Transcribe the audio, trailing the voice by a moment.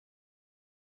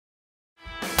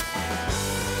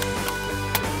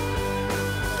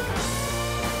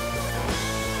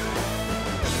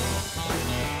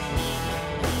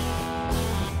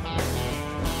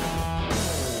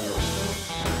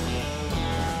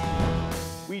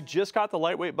We just got the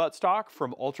lightweight buttstock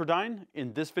from Ultradyne.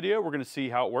 In this video, we're going to see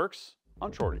how it works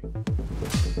on Shorty.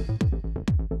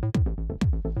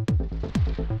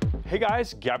 Hey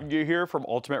guys, Gavin here from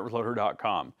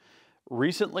UltimateReloader.com.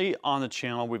 Recently on the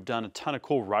channel, we've done a ton of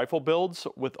cool rifle builds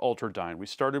with Ultradyne. We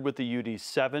started with the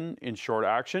UD3 in short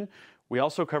action. We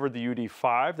also covered the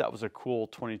UD5. That was a cool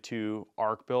 22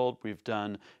 arc build. We've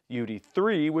done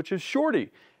UD3, which is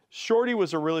Shorty. Shorty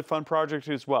was a really fun project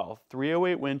as well.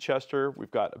 308 Winchester.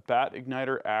 We've got a bat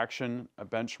igniter action, a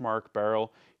benchmark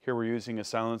barrel. Here we're using a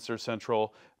silencer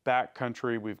central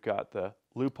backcountry. We've got the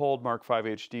Leupold Mark V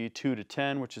HD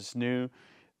 2-10, which is new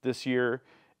this year.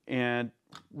 And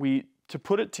to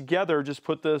put it together, just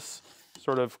put this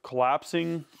sort of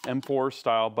collapsing M4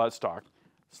 style buttstock.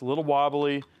 It's a little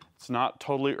wobbly. It's not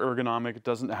totally ergonomic. It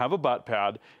doesn't have a butt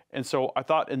pad. And so I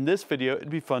thought in this video, it'd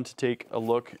be fun to take a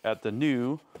look at the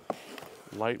new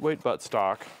lightweight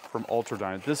buttstock from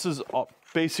Ultradyne. This is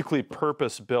basically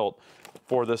purpose built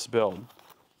for this build.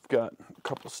 We've got a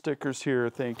couple stickers here,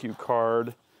 thank you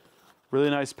card. Really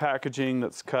nice packaging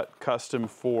that's cut custom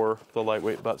for the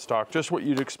lightweight buttstock, just what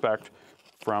you'd expect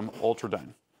from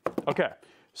Ultradyne. Okay,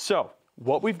 so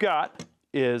what we've got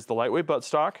is the lightweight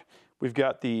buttstock. We've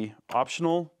got the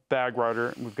optional bag rider,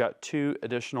 and we've got 2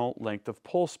 additional length of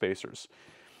pull spacers.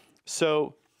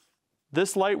 So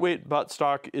this lightweight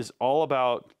buttstock is all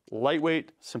about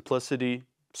lightweight, simplicity,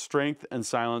 strength, and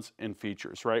silence and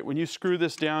features, right? When you screw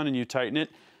this down and you tighten it,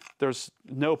 there's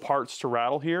no parts to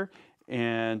rattle here.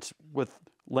 And with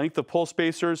length of pull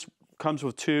spacers, comes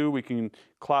with 2. We can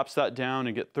collapse that down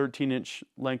and get 13-inch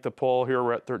length of pull. Here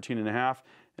we're at 13.5.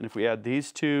 And if we add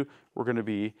these 2, we're going to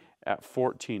be at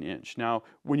 14-inch. Now,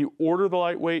 when you order the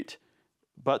lightweight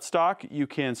buttstock, you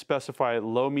can specify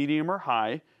low, medium, or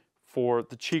high for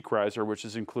the cheek riser, which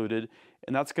is included,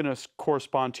 and that's going to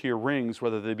correspond to your rings,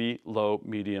 whether they be low,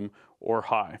 medium, or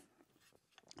high.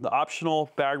 The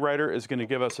optional bag rider is going to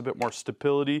give us a bit more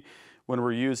stability when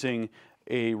we're using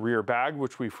a rear bag,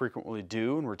 which we frequently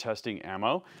do, and we're testing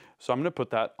ammo. So I'm going to put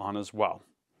that on as well.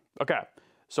 Okay,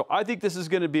 so I think this is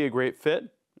going to be a great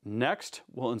fit. Next,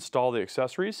 we'll install the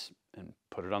accessories and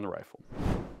put it on the rifle.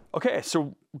 Okay,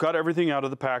 so got everything out of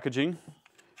the packaging.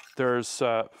 There's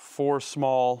 4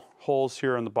 small holes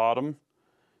here on the bottom,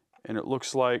 and it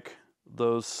looks like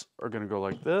those are going to go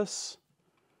like this.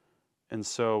 And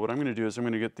so what I'm going to do is I'm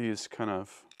going to get these kind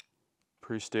of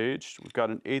pre-staged. We've got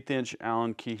an 1/8-inch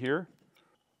Allen key here.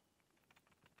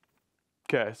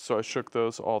 Okay, so I shook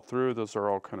those all through. Those are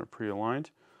all kind of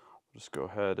pre-aligned. I'll just go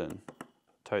ahead and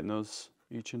tighten those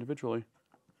each individually.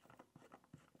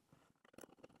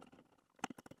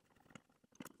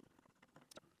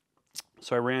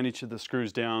 So I ran each of the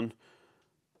screws down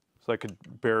so I could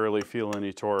barely feel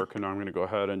any torque, and now I'm going to go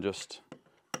ahead and just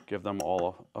give them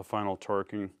all a final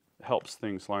torquing. It helps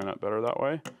things line up better that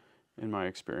way, in my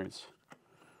experience.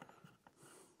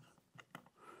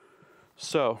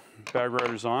 So, bag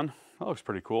rider's on. That looks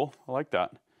pretty cool. I like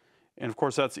that. And of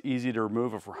course, that's easy to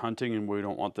remove if we're hunting and we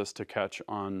don't want this to catch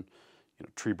on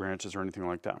tree branches or anything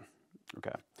like that.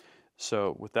 Okay,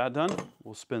 so with that done,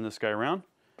 we'll spin this guy around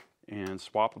and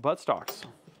swap the buttstocks.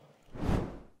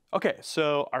 Okay,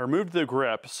 so I removed the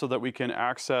grip so that we can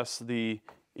access the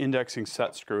indexing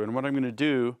set screw. And what I'm going to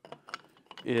do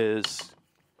is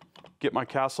get my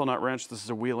castle nut wrench. This is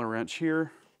a Wheeler wrench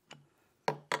here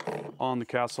on the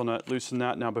castle nut, loosen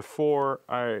that. Now before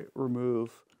I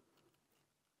remove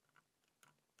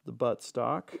the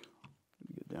buttstock,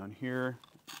 get down here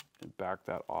and back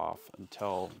that off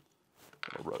until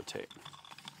it'll rotate.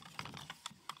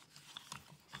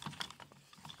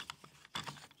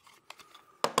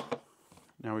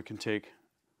 Now we can take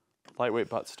lightweight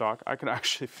buttstock. I can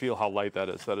actually feel how light that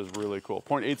is. That is really cool.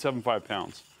 0.875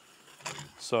 pounds.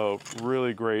 So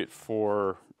really great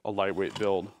for a lightweight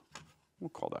build. We'll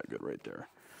call that good right there.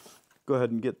 Go ahead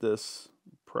and get this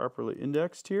properly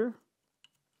indexed here.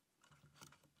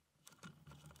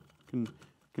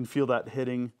 Can feel that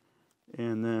hitting,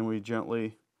 and then we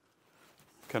gently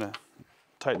kind of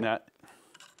tighten that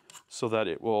so that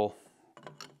it will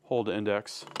hold the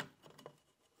index.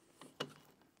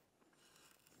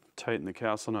 Tighten the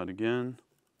castle nut again.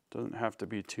 Doesn't have to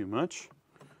be too much.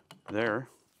 There.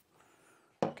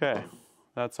 Okay,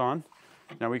 that's on.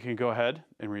 Now we can go ahead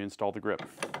and reinstall the grip.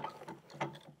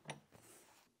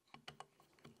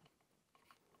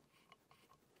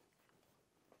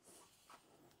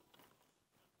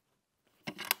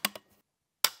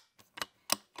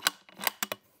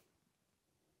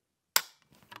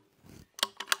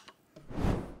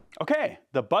 Okay,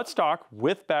 the buttstock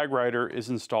with bag rider is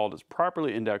installed. It's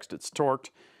properly indexed, it's torqued.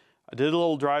 I did a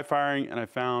little dry firing and I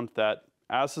found that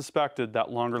as suspected, that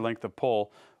longer length of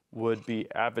pull would be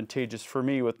advantageous for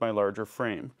me with my larger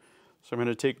frame. So I'm going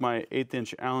to take my 1/8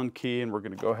 inch Allen key and we're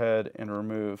going to go ahead and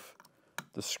remove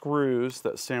the screws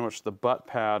that sandwich the butt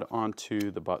pad onto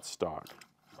the butt stock.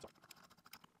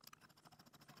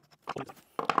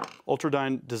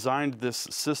 Ultradyne designed this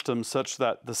system such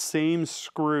that the same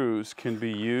screws can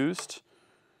be used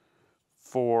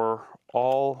for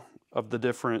all of the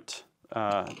different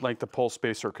length of pull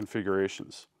spacer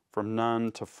configurations, from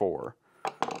none to 4.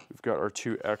 We've got our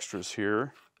 2 extras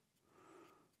here.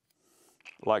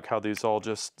 I like how these all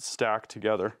just stack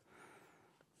together.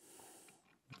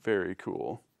 Very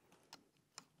cool.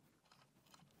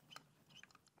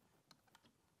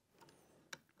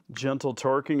 Gentle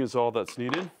torquing is all that's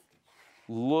needed.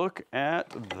 Look at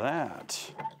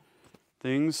that.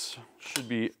 Things should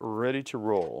be ready to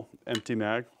roll. Empty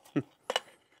mag.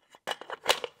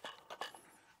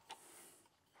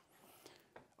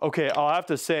 Okay, I'll have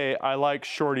to say I like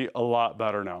Shorty a lot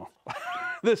better now.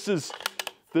 This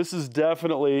is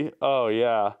definitely, oh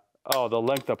yeah. Oh, the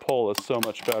length of pull is so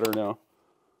much better now.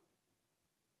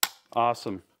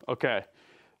 Awesome. Okay,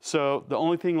 so the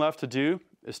only thing left to do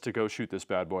is to go shoot this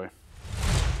bad boy.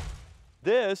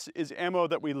 This is ammo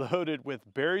that we loaded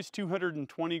with Barry's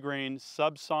 220 grain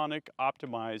subsonic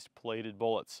optimized plated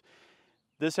bullets.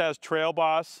 This has Trail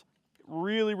Boss,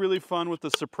 really fun with the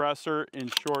suppressor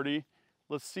in Shorty.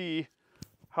 Let's see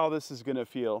how this is gonna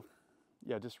feel.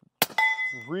 Yeah, just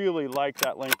really like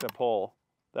that length of pull.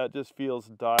 That just feels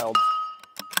dialed.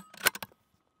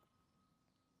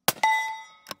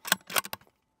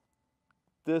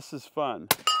 This is fun.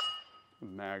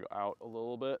 Mag out a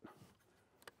little bit.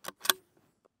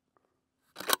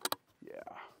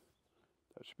 Yeah,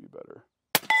 that should be better.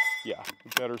 Yeah,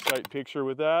 better sight picture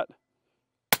with that.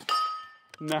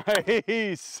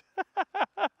 Nice.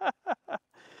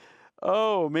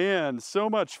 Oh man, so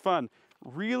much fun.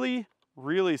 Really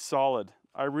solid.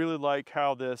 I really like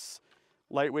how this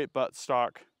lightweight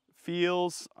buttstock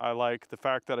feels. I like the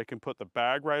fact that I can put the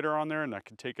bag rider on there and I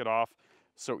can take it off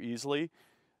so easily.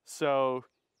 So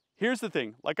here's the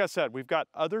thing, like I said, we've got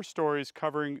other stories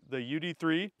covering the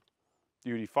UD3, the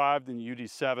UD5, then the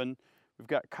UD7. We've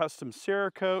got custom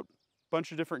Cerakote,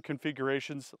 bunch of different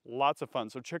configurations, lots of fun.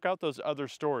 So check out those other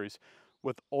stories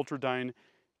with Ultradyne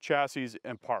chassis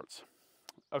and parts.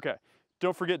 Okay,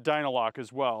 don't forget Dynalock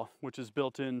as well, which is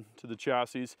built into the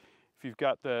chassis. If you've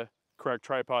got the correct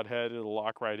tripod head, it'll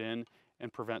lock right in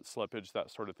and prevent slippage, that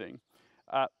sort of thing.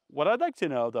 What I'd like to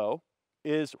know though,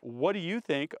 is what do you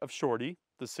think of Shorty,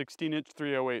 the 16-inch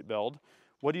 308 build?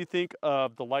 What do you think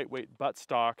of the lightweight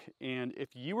buttstock? And if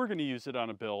you were gonna use it on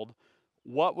a build,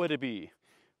 what would it be?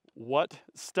 What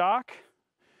stock,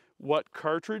 what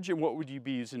cartridge, and what would you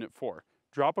be using it for?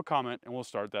 Drop a comment and we'll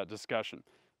start that discussion.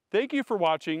 Thank you for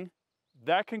watching.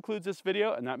 That concludes this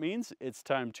video, and that means it's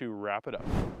time to wrap it up.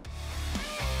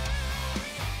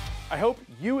 I hope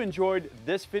you enjoyed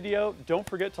this video. Don't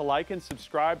forget to like and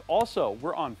subscribe. Also,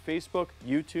 we're on Facebook,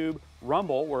 YouTube,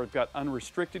 Rumble, where we've got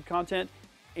unrestricted content,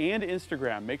 and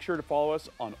Instagram. Make sure to follow us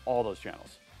on all those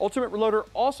channels. Ultimate Reloader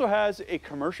also has a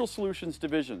commercial solutions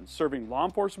division serving law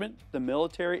enforcement, the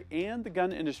military, and the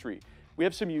gun industry. We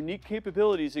have some unique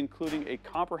capabilities, including a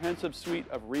comprehensive suite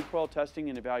of recoil testing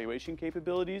and evaluation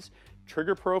capabilities,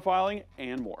 trigger profiling,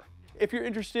 and more. If you're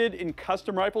interested in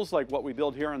custom rifles like what we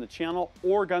build here on the channel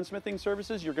or gunsmithing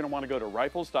services, you're going to want to go to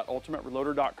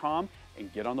rifles.ultimatereloader.com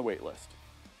and get on the wait list.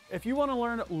 If you want to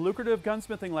learn lucrative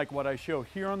gunsmithing like what I show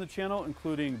here on the channel,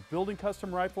 including building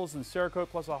custom rifles and Cerakote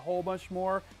plus a whole bunch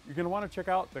more, you're going to want to check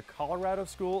out the Colorado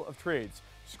School of Trades,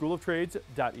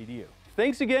 schooloftrades.edu.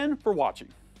 Thanks again for watching.